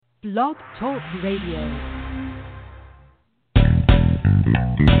Blog Talk Radio.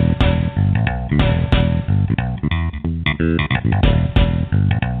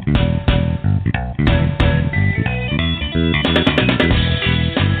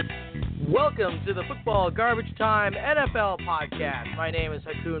 Welcome to the Football Garbage Time NFL Podcast. My name is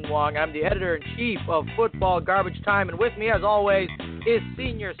Wong. I'm the editor-in-chief of Football Garbage Time, and with me, as always, is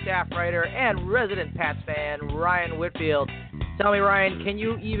senior staff writer and resident Pats fan, Ryan Whitfield. Tell me, Ryan, can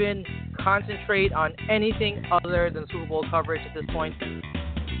you even concentrate on anything other than Super Bowl coverage at this point?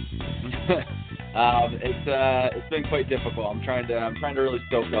 It's been quite difficult. I'm trying to really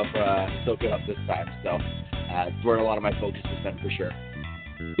soak it up this time. So it's where a lot of my focus has been for sure.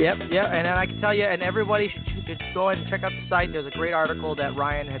 Yep, and I can tell you, and everybody should go ahead and check out the site. There's a great article that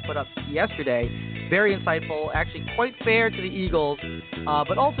Ryan had put up yesterday. Very insightful, actually quite fair to the Eagles,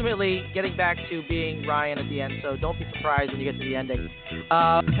 but ultimately getting back to being Ryan at the end, so don't be surprised when you get to the ending.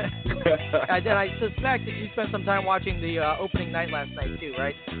 And I suspect that you spent some time watching the opening night last night too,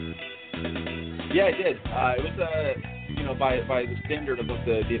 right? Yeah, I did. It was, by the standard of what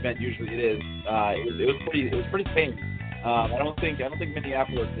the event usually is, it was pretty tame. I don't think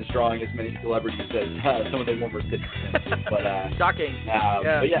Minneapolis is drawing as many celebrities as some of the warmer cities. But shocking.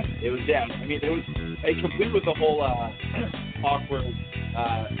 But yeah, it was. Yeah, I mean, it was complete with the whole awkward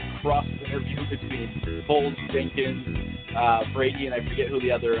cross interview between Foles, Jenkins, Brady, and I forget who the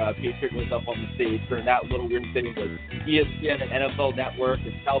other Patriot was up on the stage during that little weird thing with ESPN and NFL Network,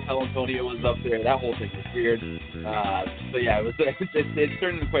 and Cal Palantonio was up there. That whole thing was weird. So yeah, it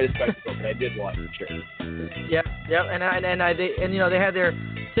turned into quite a spectacle, but I did watch it, sure. Yeah, they had their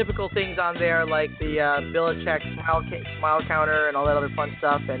typical things on there like the Belichick smile counter and all that other fun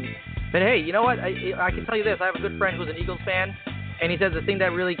stuff. But hey, you know what? I can tell you this: I have a good friend who's an Eagles fan, and he says the thing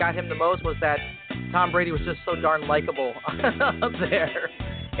that really got him the most was that Tom Brady was just so darn likable up there.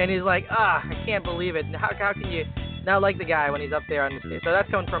 And he's like, I can't believe it. How can you not like the guy when he's up there on the stage? So that's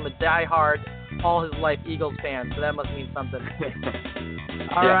coming from a diehard, all his life Eagles fan. So that must mean something.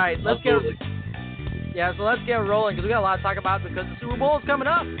 All right, let's get rolling because we got a lot to talk about because the Super Bowl is coming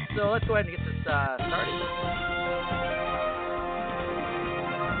up. So let's go ahead and get this started.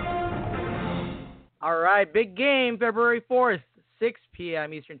 All right, big game, February 4th, 6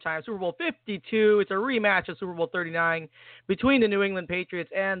 p.m. Eastern Time, Super Bowl 52. It's a rematch of Super Bowl 39 between the New England Patriots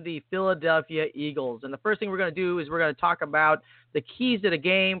and the Philadelphia Eagles. And the first thing we're going to do is we're going to talk about the keys to the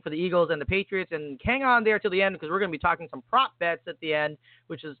game for the Eagles and the Patriots. And hang on there till the end because we're going to be talking some prop bets at the end,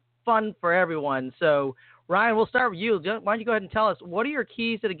 which is fun for everyone. So, Ryan, we'll start with you. Why don't you go ahead and tell us, what are your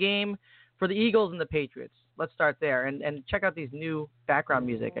keys to the game for the Eagles and the Patriots? Let's start there. And check out these new background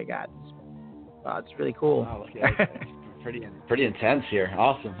music I got. Wow, it's really cool. Wow, pretty intense here.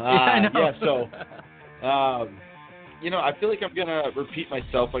 Awesome. Yeah, I know. Yeah, so, I feel like I'm going to repeat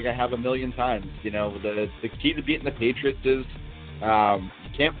myself like I have a million times. The key to beating the Patriots is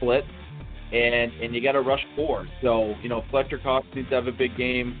you can't blitz, and you got to rush forward. So, Fletcher Cox needs to have a big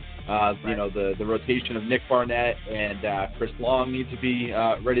game. Right. The rotation of Nick Barnett and Chris Long need to be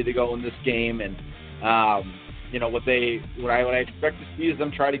ready to go in this game. And, what I expect to see is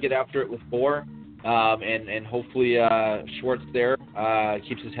them try to get after it with 4. And hopefully Schwartz there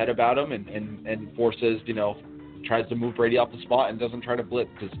keeps his head about him and forces, tries to move Brady off the spot and doesn't try to blitz,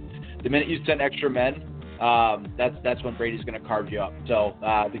 because the minute you send extra men, that's when Brady's going to carve you up. So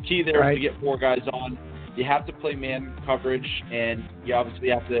the key there is to get 4 guys on. You have to play man coverage, and you obviously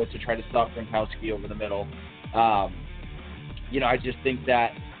have to try to stop Gronkowski over the middle. I just think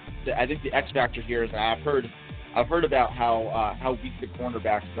that I think the X factor here is I've heard about how weak the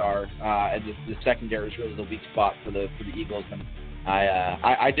cornerbacks are, and the secondary is really the weak spot for the Eagles, and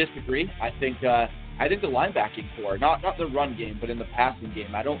I disagree. I think the linebacking core, not the run game, but in the passing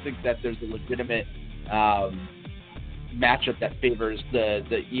game, I don't think that there's a legitimate matchup that favors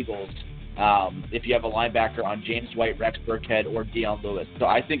the Eagles. If you have a linebacker on James White, Rex Burkhead, or Deion Lewis, so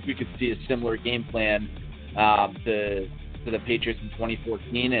I think we could see a similar game plan to the Patriots in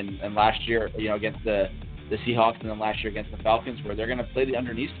 2014 and last year, against the Seahawks, and then last year against the Falcons, where they're going to play the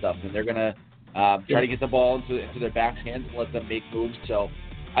underneath stuff, and they're going to try to get the ball into their backs' hands and let them make moves. So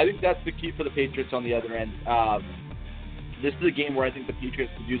I think that's the key for the Patriots on the other end. This is a game where I think the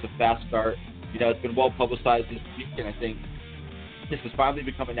Patriots could use a fast start. It's been well publicized this week, and I think this has finally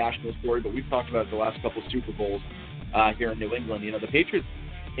become a national story, but we've talked about it the last couple of Super Bowls here in New England. The Patriots,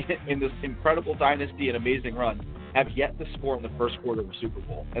 in this incredible dynasty and amazing run, have yet to score in the first quarter of a Super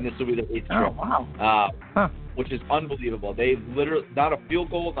Bowl, and this will be their 8th trip. Oh, wow. Which is unbelievable. They literally, not a field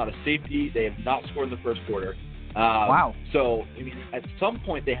goal, not a safety, they have not scored in the first quarter. Wow. So, at some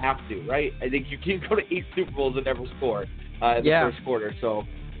point they have to, right? I think you can't go to 8 Super Bowls and never score in the first quarter. So,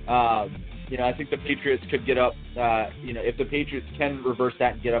 I think the Patriots could get up. If the Patriots can reverse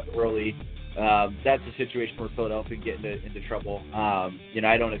that and get up early, that's a situation where Philadelphia can get into trouble.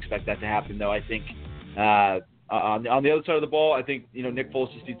 I don't expect that to happen, though. I think on the other side of the ball, I think Nick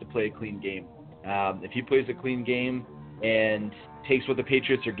Foles just needs to play a clean game. If he plays a clean game and takes what the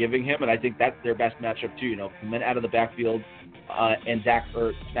Patriots are giving him, and I think that's their best matchup too. Clement out of the backfield and Zach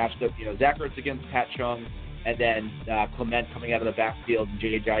Ertz matched up. Zach Ertz against Pat Chung, and then Clement coming out of the backfield and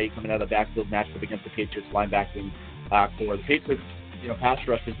Jay coming out of the backfield matched up against the Patriots linebacking core. The Patriots, pass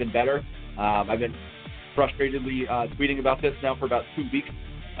rush has been better. I've been frustratedly tweeting about this now for about 2 weeks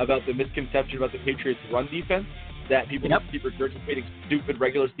about the misconception about the Patriots' run defense, that people keep regurgitating stupid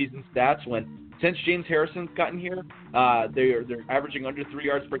regular season stats when since James Harrison's gotten here, they're averaging under 3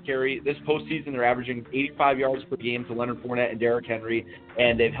 yards per carry. This postseason, they're averaging 85 yards per game to Leonard Fournette and Derrick Henry,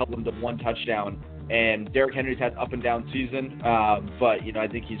 and they've held them to 1 touchdown. And Derrick Henry's had an up and down season, but I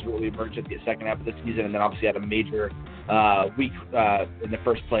think he's really emerged at the second half of the season, and then obviously had a major week in the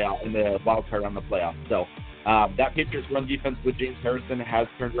first playoff, in the wild card on the playoffs. So that Patriots run defense with James Harrison has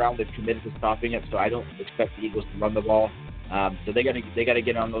turned around. They've committed to stopping it, so I don't expect the Eagles to run the ball. So they got to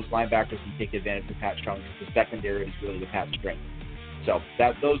get on those linebackers and take advantage of Pat Chung, because the secondary is really the Pat's strength. So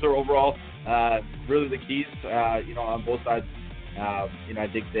those are overall really the keys, on both sides. I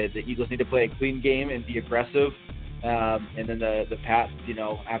think that the Eagles need to play a clean game and be aggressive, and then the Pats,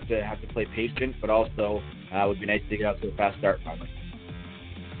 have to play patient, but also would be nice to get out to a fast start finally.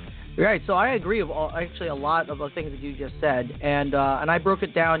 Right, so I agree with actually a lot of the things that you just said, and I broke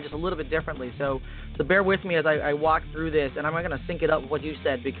it down just a little bit differently. So bear with me as I walk through this, and I'm not going to sync it up with what you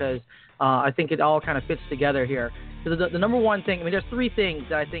said, because I think it all kind of fits together here. So the number one thing, there's 3 things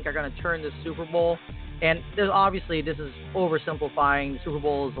that I think are going to turn this Super Bowl. And obviously, this is oversimplifying. The Super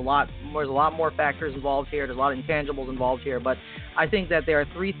Bowl is there's a lot more factors involved here. There's a lot of intangibles involved here. But I think that there are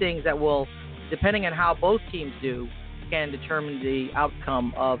 3 things that will, depending on how both teams do, can determine the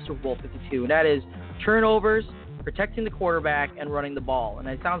outcome of Super Bowl 52. And that is turnovers, protecting the quarterback, and running the ball. And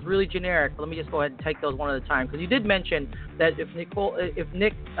it sounds really generic, but let me just go ahead and take those one at a time. Because you did mention that if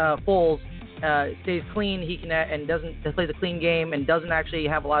Nick Foles stays clean, he can and plays a clean game and doesn't actually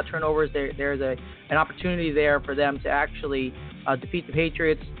have a lot of turnovers, there's an opportunity there for them to actually defeat the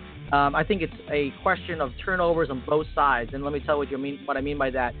Patriots. I think it's a question of turnovers on both sides, and let me tell you what I mean by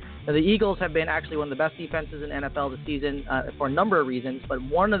that. Now, the Eagles have been actually one of the best defenses in NFL this season for a number of reasons, but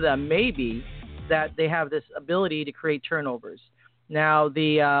one of them may be that they have this ability to create turnovers. Now,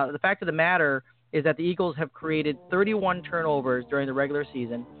 the fact of the matter is that the Eagles have created 31 turnovers during the regular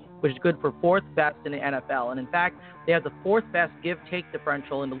season, which is good for 4th best in the NFL. And in fact, they have the 4th best give-take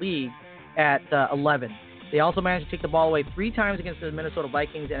differential in the league at 11. They also managed to take the ball away 3 times against the Minnesota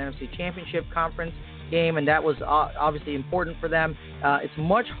Vikings in an NFC Championship Conference game, and that was obviously important for them. It's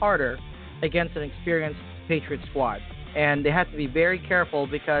much harder against an experienced Patriots squad, and they have to be very careful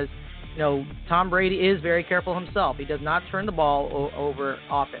because, Tom Brady is very careful himself. He does not turn the ball over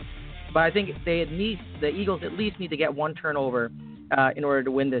often. But I think the Eagles at least need to get 1 turnover in order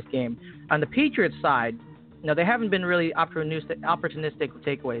to win this game. On the Patriots side, they haven't been really opportunistic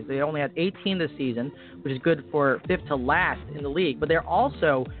takeaways. They only had 18 this season, which is good for 5th to last in the league. But they're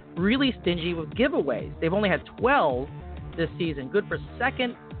also really stingy with giveaways. They've only had 12 this season, good for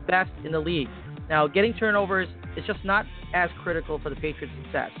 2nd best in the league. Now, getting turnovers is just not as critical for the Patriots'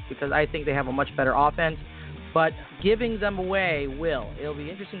 success, because I think they have a much better offense. But giving them away will. It'll be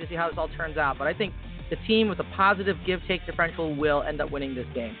interesting to see how this all turns out. But I think the team with a positive give-take differential will end up winning this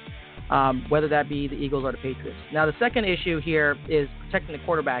game, whether that be the Eagles or the Patriots. Now, the second issue here is protecting the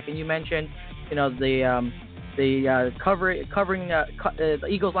quarterback. And you mentioned, the covering the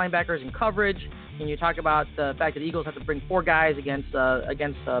Eagles linebackers in coverage. And you talk about the fact that the Eagles have to bring 4 guys against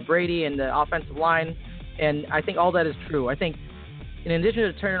Brady and the offensive line. And I think all that is true. I think in addition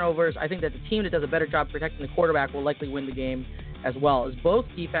to turnovers, I think that the team that does a better job protecting the quarterback will likely win the game as well, as both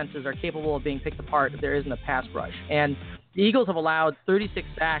defenses are capable of being picked apart if there isn't a pass rush. And the Eagles have allowed 36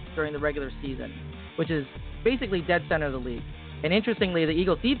 sacks during the regular season, which is basically dead center of the league. And interestingly, the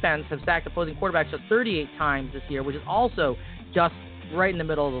Eagles defense have sacked opposing quarterbacks just 38 times this year, which is also just right in the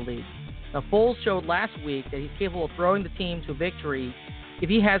middle of the league. Now, Foles showed last week that he's capable of throwing the team to victory if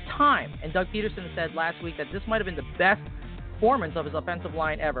he has time. And Doug Peterson said last week that this might have been the best performance of his offensive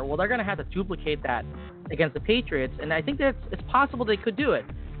line ever. Well, they're going to have to duplicate that against the Patriots, and I think that it's possible they could do it,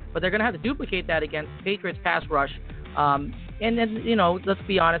 but they're going to have to duplicate that against the Patriots pass rush. And then, let's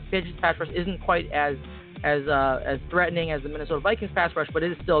be honest, the Patriots pass rush isn't quite as threatening as the Minnesota Vikings pass rush, but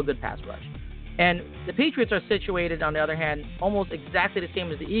it is still a good pass rush. And the Patriots are situated, on the other hand, almost exactly the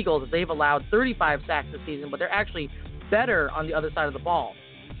same as the Eagles. They've allowed 35 sacks this season, but they're actually better on the other side of the ball.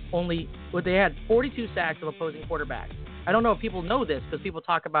 they had 42 sacks of opposing quarterbacks. I don't know if people know this because people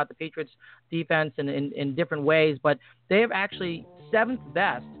talk about the Patriots defense in different ways, but they have actually 7th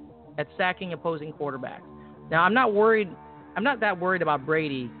best at sacking opposing quarterbacks. Now, I'm not that worried about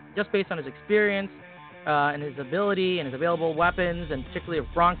Brady just based on his experience and his ability and his available weapons, and particularly if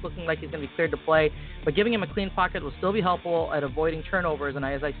Gronk's looking like he's going to be cleared to play. But giving him a clean pocket will still be helpful at avoiding turnovers, and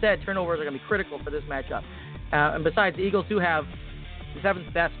as I said, turnovers are going to be critical for this matchup. And besides, the Eagles do have the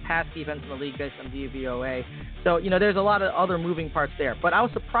 7th best pass defense in the league based on DVOA. So, there's a lot of other moving parts there. But I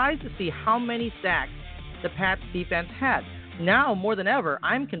was surprised to see how many sacks the Pats defense had. Now, more than ever,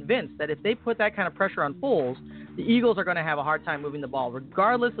 I'm convinced that if they put that kind of pressure on Foles, the Eagles are going to have a hard time moving the ball,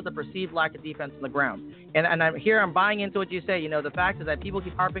 regardless of the perceived lack of defense on the ground. And I'm buying into what you say. The fact is that people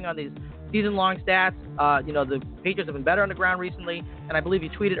keep harping on these season-long stats. The Patriots have been better on the ground recently, and I believe you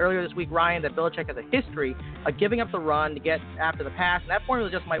tweeted earlier this week, Ryan, that Belichick has a history of giving up the run to get after the pass, and that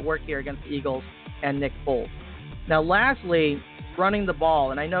formula just might work here against the Eagles and Nick Foles. Now, lastly, running the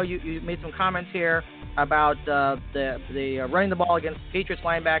ball, and I know you made some comments here about the running the ball against Patriots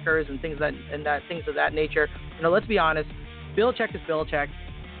linebackers and things of that nature. Let's be honest, Belichick is Belichick,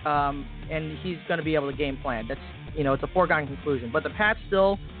 and he's going to be able to game plan. That's it's a foregone conclusion. But the Pats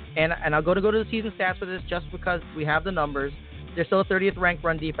still, and I'll go to the season stats for this just because we have the numbers. They're still a 30th ranked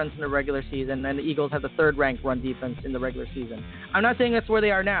run defense in the regular season, and the Eagles have the 3rd ranked run defense in the regular season. I'm not saying that's where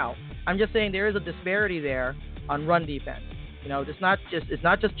they are now. I'm just saying there is a disparity there on run defense. It's not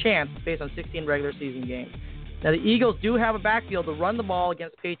just chance. It's based on 16 regular season games. Now, the Eagles do have a backfield to run the ball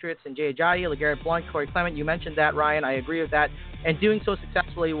against Patriots and Jay Ajayi, LeGarrette Blount, Corey Clement. You mentioned that, Ryan. I agree with that. And doing so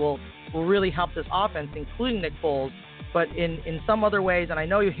successfully will really help this offense, including Nick Foles. But in some other ways, and I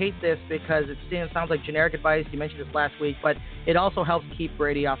know you hate this because it sounds like generic advice. You mentioned this last week, but it also helps keep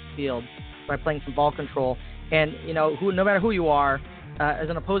Brady off the field by playing some ball control. And, no matter who you are, as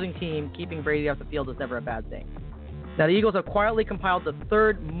an opposing team, keeping Brady off the field is never a bad thing. Now, the Eagles have quietly compiled the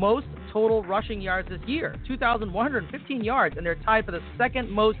 3rd most total rushing yards this year, 2,115 yards, and they're tied for the 2nd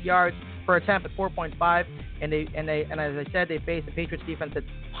most yards per attempt at 4.5. And as I said, they face a Patriots defense that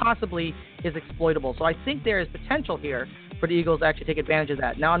possibly is exploitable. So I think there is potential here for the Eagles to actually take advantage of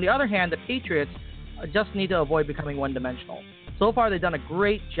that. Now, on the other hand, the Patriots just need to avoid becoming one-dimensional. So far, they've done a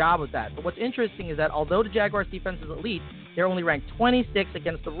great job of that. But what's interesting is that although the Jaguars' defense is elite, they're only ranked 26th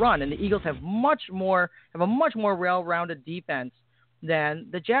against the run, and the Eagles have a much more well-rounded defense than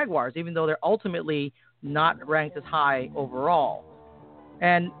the Jaguars, even though they're ultimately not ranked as high overall.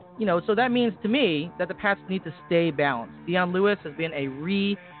 And, so that means to me that the Pats need to stay balanced. Dion Lewis has been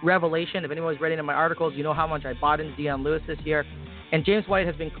a revelation. If anyone's reading in my articles, you know how much I bought into Dion Lewis this year. And James White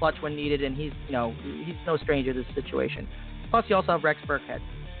has been clutch when needed, and he's no stranger to this situation. Plus, you also have Rex Burkhead.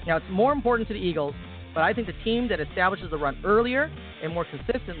 Now, it's more important to the Eagles, but I think the team that establishes the run earlier and more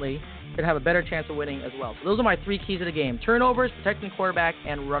consistently could have a better chance of winning as well. So those are my 3 keys of the game: turnovers, protecting the quarterback,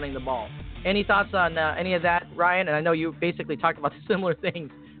 and running the ball. Any thoughts on any of that, Ryan? And I know you basically talked about similar things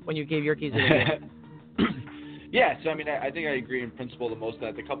when you gave your keys of the game. Yeah, so I think I agree in principle the most of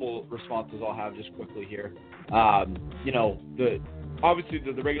that. The couple responses I'll have just quickly here. Obviously,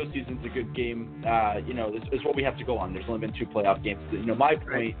 the regular season's a good game. This is what we have to go on. There's only been 2 playoff games. My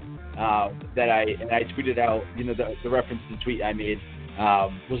point that I tweeted out, the reference to the tweet I made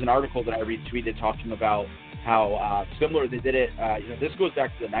was an article that I retweeted talking about how similar they did it. This goes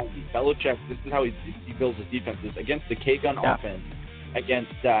back to the 90s. Belichick, this is how he builds his defenses against the K-gun offense,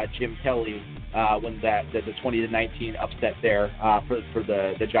 against Jim Kelly when the 20-19 upset there for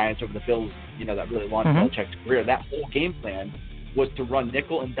the Giants over the Bills. That really launched Belichick's career. That whole game plan was to run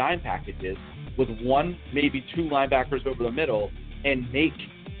nickel and dime packages with 1, maybe 2 linebackers over the middle and make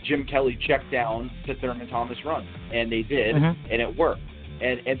Jim Kelly check down to Thurman Thomas run. And they did, and it worked.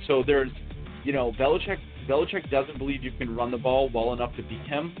 And so there's, Belichick doesn't believe you can run the ball well enough to beat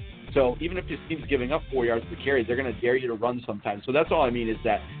him. So even if his team's giving up 4 yards per carry, they're going to dare you to run sometimes. So that's all I mean is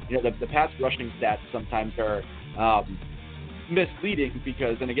that, the Pats rushing stats sometimes are misleading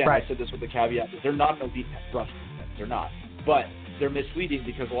because, and again, I said this with the caveat, that they're not an elite rush defense. They're not. But they're misleading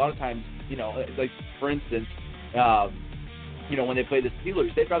because a lot of times, like for instance, when they play the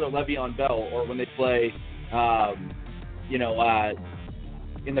Steelers, they'd rather Le'Veon Bell, or when they play,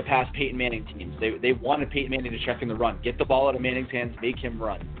 in the past Peyton Manning teams, they wanted Peyton Manning to check in the run, get the ball out of Manning's hands, make him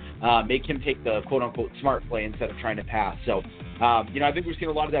run, make him take the quote unquote smart play instead of trying to pass. So, I think we've seen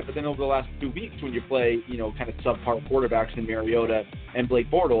a lot of that. But then over the last 2 weeks, when you play, kind of subpar quarterbacks in Mariota and Blake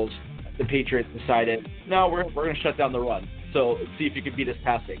Bortles, the Patriots decided, no, we're going to shut down the run. So see if you can beat us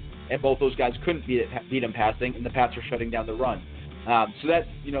passing. And both those guys couldn't beat him passing, and the Pats are shutting down the run. So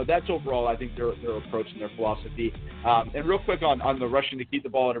that's overall, I think, their approach and their philosophy. And real quick on the rushing to keep the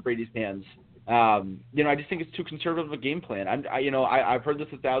ball out of Brady's hands. I just think it's too conservative of a game plan. I've heard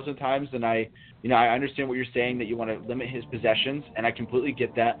this 1,000 times, and I understand what you're saying, that you want to limit his possessions, and I completely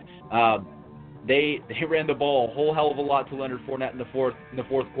get that. They ran the ball a whole hell of a lot to Leonard Fournette in the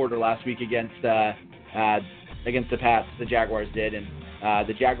fourth quarter last week against the Pats. The Jaguars did, and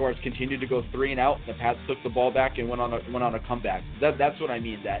the Jaguars continued to go 3 and out. The Pats took the ball back and went on a comeback. That's what I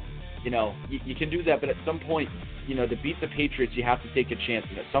mean. That you can do that, but at some point, to beat the Patriots, you have to take a chance.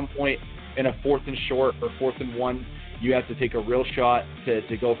 And at some point, in a 4th and short or 4th and 1, you have to take a real shot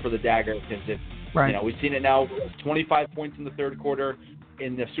to go for the dagger, because if we've seen it now, 25 points in the third quarter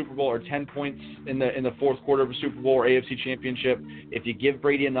in the Super Bowl, or 10 points in the fourth quarter of a Super Bowl or AFC Championship. If you give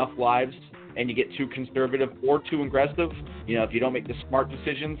Brady enough lives and you get too conservative or too aggressive, if you don't make the smart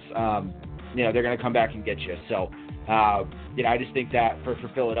decisions, they're going to come back and get you. So, I just think that for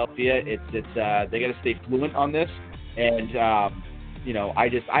Philadelphia, it's they got to stay fluent on this, and I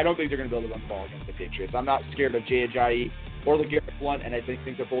don't think they're going to be able to run the ball against the Patriots. I'm not scared of Jay Ajayi or LeGarrette Blount, and I think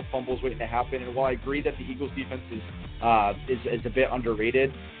they're both fumbles waiting to happen. And while I agree that the Eagles defense is a bit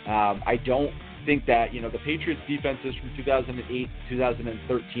underrated, I don't think that the Patriots defenses from 2008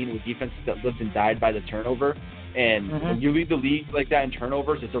 2013 were defenses that lived and died by the turnover. And when you lead the league like that in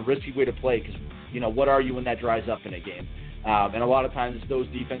turnovers, it's a risky way to play, because what are you when that dries up in a game? And a lot of times those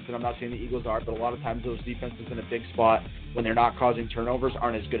defenses, and I'm not saying the Eagles are, but a lot of times those defenses in a big spot, when they're not causing turnovers,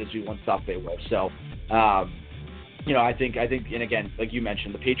 aren't as good as we once thought they were. So, I think, and again, like you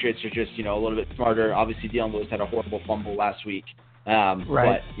mentioned, the Patriots are just, a little bit smarter. Obviously, Dylan Lewis had a horrible fumble last week.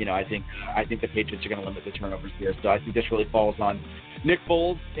 Right. But, I think the Patriots are going to limit the turnovers here. So I think this really falls on Nick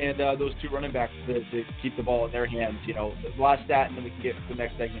Foles and those two running backs to keep the ball in their hands. The last stat, and then we can get to the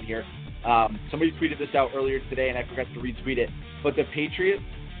next segment here. Somebody tweeted this out earlier today, and I forgot to retweet it. But the Patriots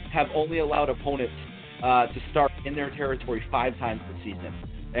have only allowed opponents to start in their territory 5 times this season,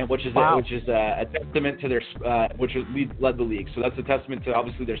 and which is a testament to their led the league. So that's a testament to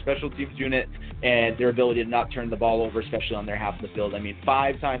obviously their special teams unit and their ability to not turn the ball over, especially on their half of the field. I mean,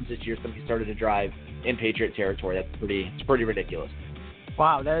 5 times this year somebody started to drive in Patriot territory. It's pretty ridiculous.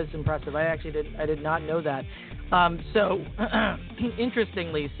 Wow, that is impressive. I did not know that. So,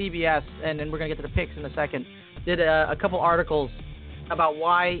 interestingly, CBS, and then we're going to get to the picks in a second, did a couple articles about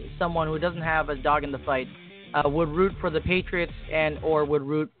why someone who doesn't have a dog in the fight would root for the Patriots or would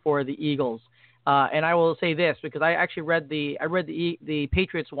root for the Eagles. And I will say this, because I actually read the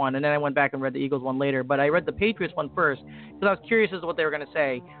Patriots one, and then I went back and read the Eagles one later. But I read the Patriots one first because I was curious as to what they were going to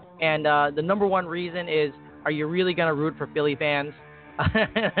say. And the number one reason is, are you really going to root for Philly fans?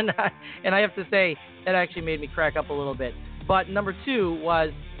 and I have to say, that actually made me crack up a little bit. But number 2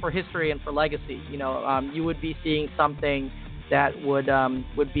 was for history and for legacy. You would be seeing something that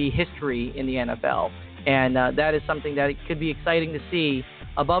would be history in the NFL. And that is something that it could be exciting to see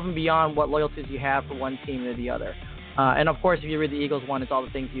above and beyond what loyalties you have for one team or the other. And, of course, if you read the Eagles one, it's all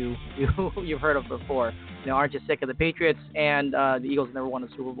the things you've heard of before. Aren't you sick of the Patriots? And the Eagles never won a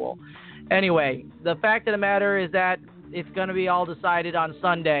Super Bowl. Anyway, the fact of the matter is that it's going to be all decided on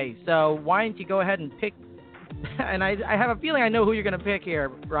Sunday. So why don't you go ahead and pick? And I have a feeling I know who you're going to pick here,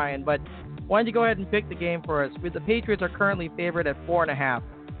 Brian, but why don't you go ahead and pick the game for us? The Patriots are currently favored at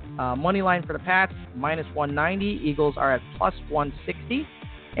 4.5. Money line for the Pats, -190. Eagles are at +160.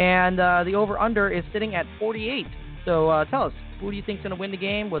 And the over-under is sitting at 48. So tell us, who do you think is going to win the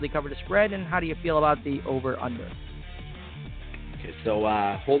game? Will they cover the spread? And how do you feel about the over-under? Okay, so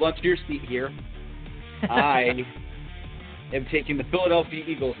hold on to your seat here. I am taking the Philadelphia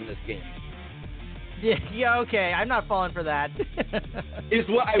Eagles in this game. Yeah, okay. I'm not falling for that. Is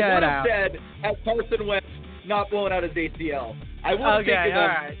what I would have said had Carson Wentz not blowing out his ACL. I would have taken them,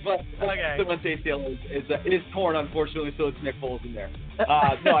 right. But Carson Wentz ACL is torn, unfortunately, so it's Nick Foles in there.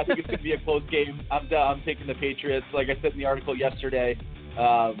 No, I think it's going to be a close game. I'm taking the Patriots. Like I said in the article yesterday,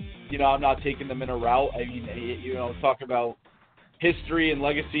 I'm not taking them in a rout. I mean, talk about history and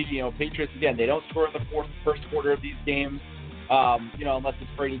legacy. Patriots, again, they don't score in the first quarter of these games. Unless it's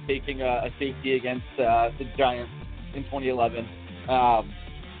Brady taking a safety against the Giants in 2011.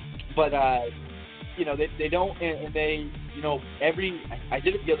 They don't, and they, I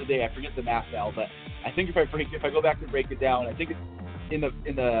did it the other day. I forget the math now, but I think if I go back and break it down, I think it's in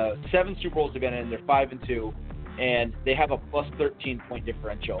the 7 Super Bowls they've been in, they're 5-2, and they have a +13 point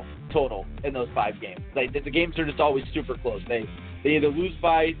differential total in those 5 games. Like, the games are just always super close. They either lose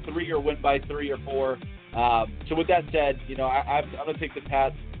by 3 or win by 3 or 4. So with that said, I'm going to take the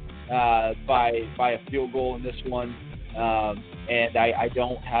Pats by a field goal in this one, and I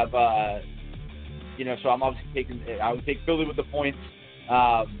don't have So I'm obviously I would take Philly with the points,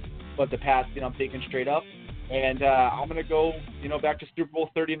 but the Pats, I'm taking straight up. And I'm going to go, back to Super Bowl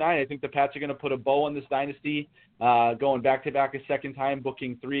 39. I think the Pats are going to put a bow on this dynasty, going back-to-back a second time,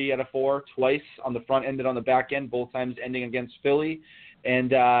 booking 3 out of 4 twice on the front end and on the back end, both times ending against Philly.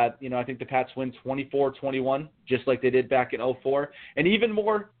 And, I think the Pats win 24-21, just like they did back in 2004. And even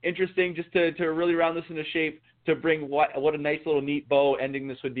more interesting, just to really round this into shape, to bring what a nice little neat bow ending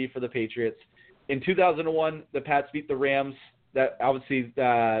this would be for the Patriots. In 2001, the Pats beat the Rams. That obviously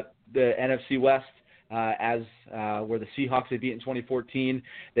the NFC West. Where the Seahawks they beat in 2014.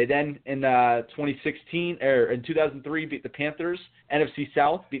 They then in 2016 or in 2003 beat the Panthers. NFC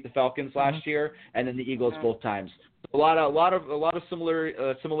South beat the Falcons last year, and then the Eagles both times. A lot of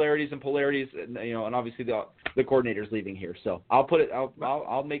similarities and polarities, and obviously the coordinator's leaving here. So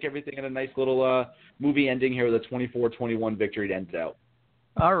I'll make everything in a nice little movie ending here with a 24-21 victory to end it out.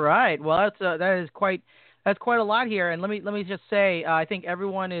 All right. Well, that's quite a lot here, and let me just say I think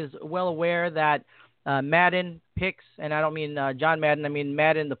everyone is well aware that Madden picks, and I don't mean John Madden, I mean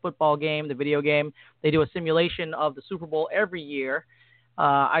Madden, the football game, the video game. They do a simulation of the Super Bowl every year.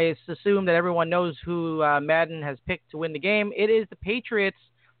 I assume that everyone knows who Madden has picked to win the game. It is the Patriots.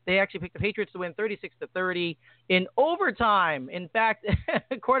 They actually picked the Patriots to win 36-30 in overtime. In fact,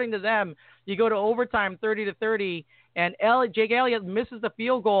 according to them, you go to overtime 30-30, and Jake Elliott misses the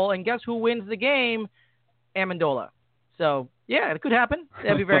field goal, and guess who wins the game? Amendola. So, yeah, it could happen.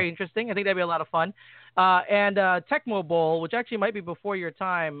 That'd be very interesting. I think that'd be a lot of fun. And Tecmo Bowl, which actually might be before your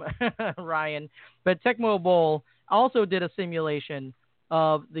time, Ryan, but Tecmo Bowl also did a simulation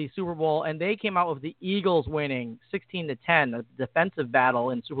of the Super Bowl, and they came out with the Eagles winning 16-10, a defensive battle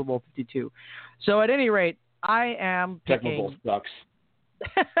in Super Bowl 52. So at any rate, I am picking... Tecmo Bowl sucks.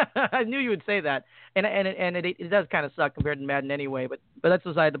 I knew you would say that, and it does kind of suck compared to Madden anyway, but that's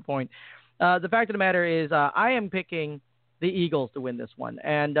beside the point. The fact of the matter is I am picking the Eagles to win this one.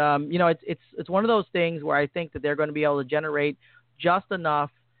 And, it's one of those things where I think that they're going to be able to generate just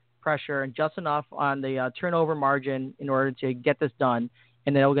enough pressure and just enough on the turnover margin in order to get this done.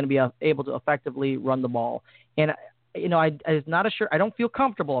 And they're going to be able to effectively run the ball. And, I'm not sure. I don't feel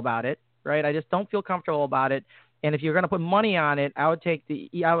comfortable about it, right? I just don't feel comfortable about it. And if you're going to put money on it, I would take the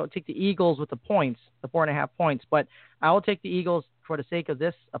Eagles with the points, the 4.5 points. But I will take the Eagles for the sake of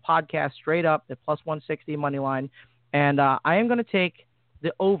this a podcast straight up at plus 160 money line. And I am going to take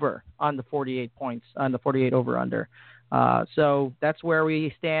the over on the 48 points, on the 48 over-under. So that's where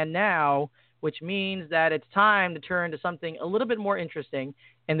we stand now, which means that it's time to turn to something a little bit more interesting.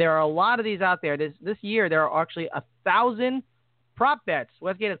 And there are a lot of these out there. This year, there are actually 1,000 prop bets.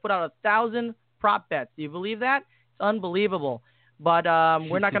 Westgate has put out 1,000 prop bets. Do you believe that? It's unbelievable. But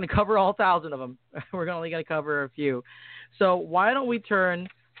we're not going to cover all 1,000 of them. We're only going to cover a few. So why don't we turn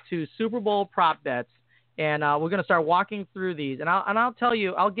to Super Bowl prop bets? And we're going to start walking through these. And I'll tell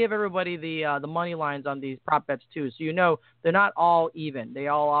you, I'll give everybody the money lines on these prop bets too. So they're not all even. They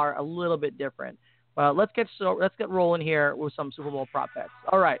all are a little bit different. Let's get rolling here with some Super Bowl prop bets.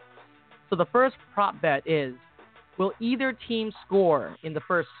 All right. So the first prop bet is, will either team score in the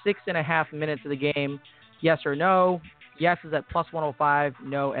first 6.5 minutes of the game? Yes or no? Yes is at plus 105.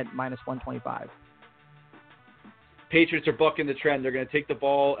 No at minus 125. Patriots are bucking the trend. They're going to take the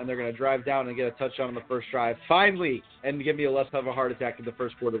ball, and they're going to drive down and get a touchdown on the first drive, finally, and give me less of a heart attack in the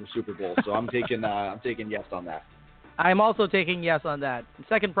first quarter of the Super Bowl. So I'm taking yes on that. I'm also taking yes on that.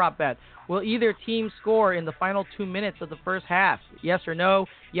 Second prop bet. Will either team score in the final 2 minutes of the first half? Yes or no?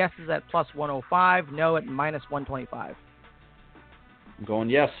 Yes is at plus 105. No at minus 125. I'm going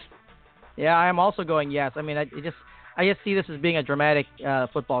yes. Yeah, I am also going yes. I mean, I just see this as being a dramatic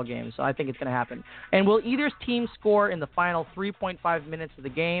football game, so I think it's going to happen. And will either team score in the final 3.5 minutes of the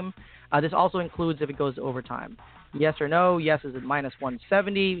game? This also includes if it goes to overtime. Yes or no? Yes is at minus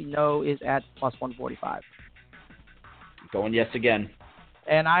 170. No is at plus 145. Going yes again.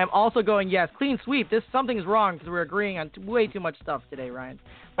 And I'm also going yes. Clean sweep. Something is wrong because we're agreeing on way too much stuff today, Ryan.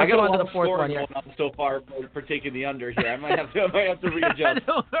 I got a lot of scoring going on so far for taking the under here. I might have to readjust.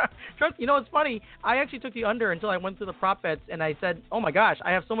 Trust, it's funny. I actually took the under until I went through the prop bets, and I said, oh, my gosh,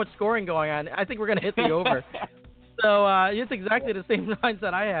 I have so much scoring going on. I think we're going to hit the over. So it's exactly the same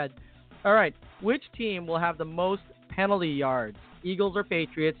mindset I had. All right. Which team will have the most penalty yards? Eagles or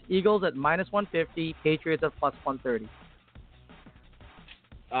Patriots? Eagles at minus 150, Patriots at plus 130.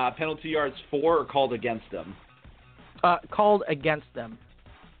 Penalty yards for or called against them? Called against them.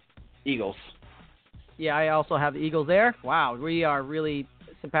 Eagles. Yeah, I also have the Eagles there. Wow, we are really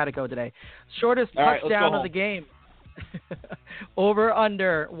simpatico today. Shortest touchdown of the game. Over,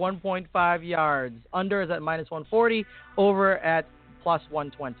 under 1.5 yards. Under is at minus 140. Over at plus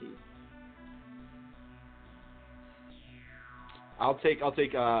 120. I'll take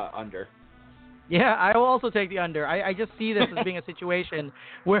under. Yeah, I will also take the under. I just see this as being a situation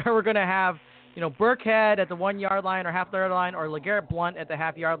where we're going to have, Burkhead at the 1 yard line or half yard line, or LeGarrette Blount at the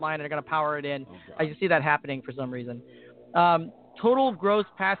half yard line, and they're going to power it in. I just see that happening for some reason. Total gross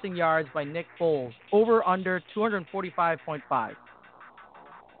passing yards by Nick Foles, over under 245.5.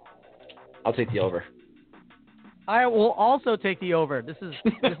 I'll take the over. I will also take the over. This is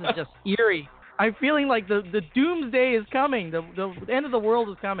just eerie. I'm feeling like the doomsday is coming. The end of the world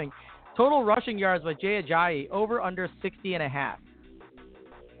is coming. Total rushing yards by Jay Ajayi, over under 60.5.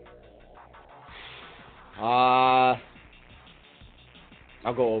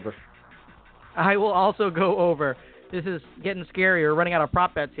 I'll go over. I will also go over. This is getting scary. We're running out of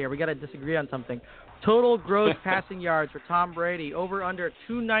prop bets here. We got to disagree on something. Total gross passing yards for Tom Brady, over under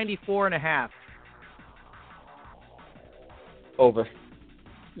 294.5. Over.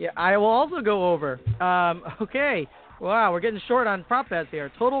 Yeah, I will also go over. Okay. Wow, we're getting short on prop bets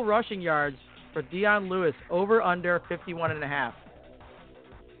here. Total rushing yards for Dion Lewis, over under 51.5.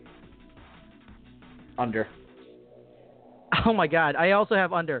 Under. Oh my God, I also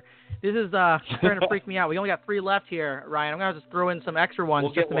have under. This is starting to freak me out. We only got 3 left here, Ryan. I'm gonna just throw in some extra ones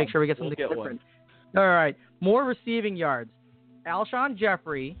just to make sure we get something different. All right, more receiving yards. Alshon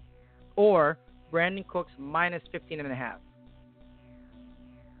Jeffrey or Brandon Cooks minus 15.5.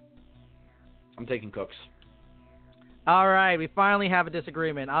 I'm taking Cooks. All right, we finally have a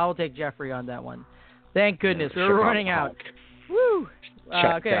disagreement. I'll take Jeffrey on that one. Thank goodness. We're running out. Woo!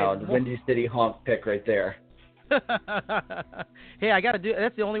 Check down. Windy City honk pick right there. Hey, I got to do.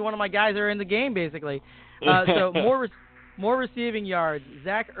 That's the only one of my guys that are in the game, basically. So more receiving yards.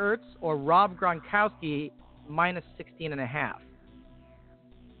 Zach Ertz or Rob Gronkowski minus 16.5.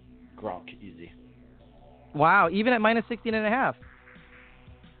 Gronk, easy. Wow, even at minus 16.5.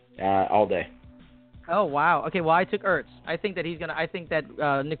 All day. Oh wow. Okay. Well, I took Ertz. I think that Nick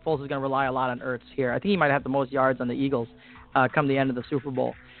Foles is gonna rely a lot on Ertz here. I think he might have the most yards on the Eagles come the end of the Super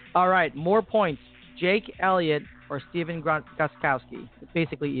Bowl. All right. More points. Jake Elliott or Steven Gostkowski. It's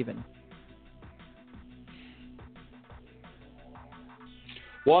basically even.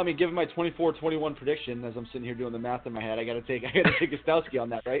 Well, I mean, given my 24-21 prediction, as I'm sitting here doing the math in my head, I got to take Gostkowski on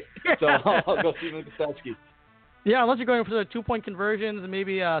that, right? So I'll go Steven Gostkowski. Yeah, unless you're going for the 2-point conversions and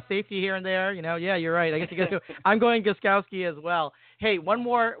maybe safety here and there, Yeah, you're right. I guess you got to. I'm going Gostkowski as well. Hey, one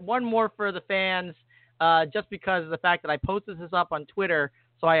more for the fans, just because of the fact that I posted this up on Twitter,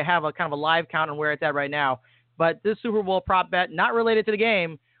 so I have a kind of a live count on where it's at right now. But this Super Bowl prop bet, not related to the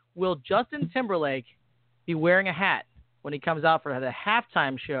game, will Justin Timberlake be wearing a hat when he comes out for the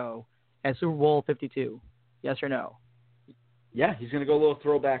halftime show at Super Bowl 52? Yes or no? Yeah, he's gonna go a little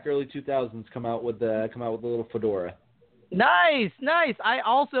throwback, early 2000s. Come out with a little fedora. Nice. I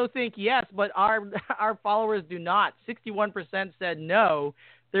also think yes, but our followers do not. 61% said no,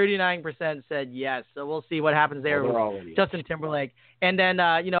 39% said yes. So we'll see what happens there with Justin Timberlake. And then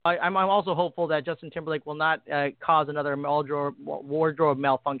I'm also hopeful that Justin Timberlake will not cause another wardrobe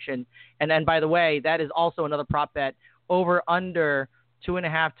malfunction. And then, by the way, that is also another prop bet. Over under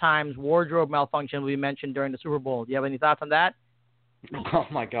 2.5 times wardrobe malfunction will be mentioned during the Super Bowl. Do you have any thoughts on that? Oh,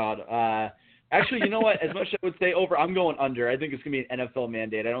 my God. Actually, you know what? As much as I would say over, I'm going under. I think it's going to be an NFL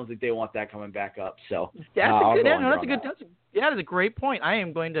mandate. I don't think they want that coming back up. So that's a great point.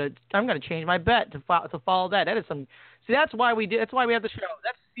 I'm going to change my bet to follow that. That is some. See, that's why we have the show.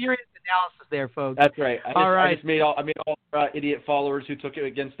 That's serious analysis there, folks. That's right. I just made all idiot followers who took it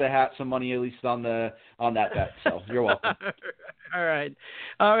against the hat some money, at least on that bet. So you're welcome. All right.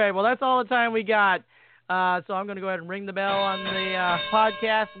 Well, that's all the time we got. So I'm going to go ahead and ring the bell on the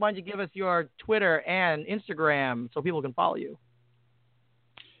podcast. Why don't you give us your Twitter and Instagram so people can follow you?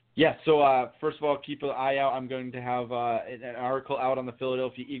 Yeah, so first of all, keep an eye out. I'm going to have an article out on the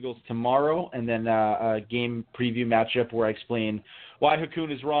Philadelphia Eagles tomorrow, and then a game preview matchup where I explain why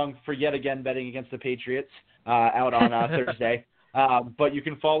Hakoon is wrong for yet again betting against the Patriots out on Thursday. But you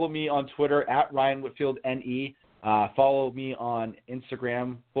can follow me on Twitter at Ryan Whitfield NE. Follow me on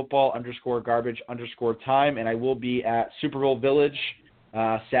Instagram, football_garbage_time, and I will be at Super Bowl Village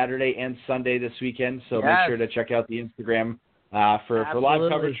Saturday and Sunday this weekend. So Make sure to check out the Instagram for live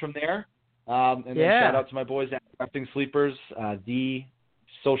coverage from there. And then shout out to my boys at Drafting Sleepers, the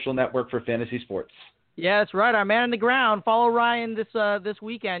social network for fantasy sports. Yeah, that's right. Our man on the ground. Follow Ryan this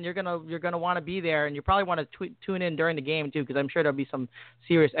weekend. You're gonna want to be there, and you probably want to tune in during the game too, because I'm sure there'll be some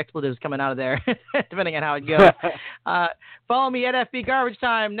serious expletives coming out of there, depending on how it goes. Follow me at FB Garbage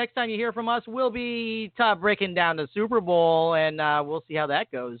Time. Next time you hear from us, we'll be breaking down the Super Bowl, and we'll see how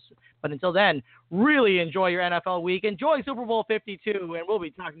that goes. But until then, really enjoy your NFL week. Enjoy Super Bowl 52, and we'll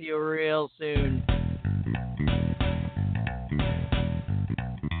be talking to you real soon.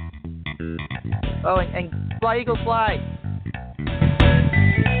 and fly, Eagles, fly.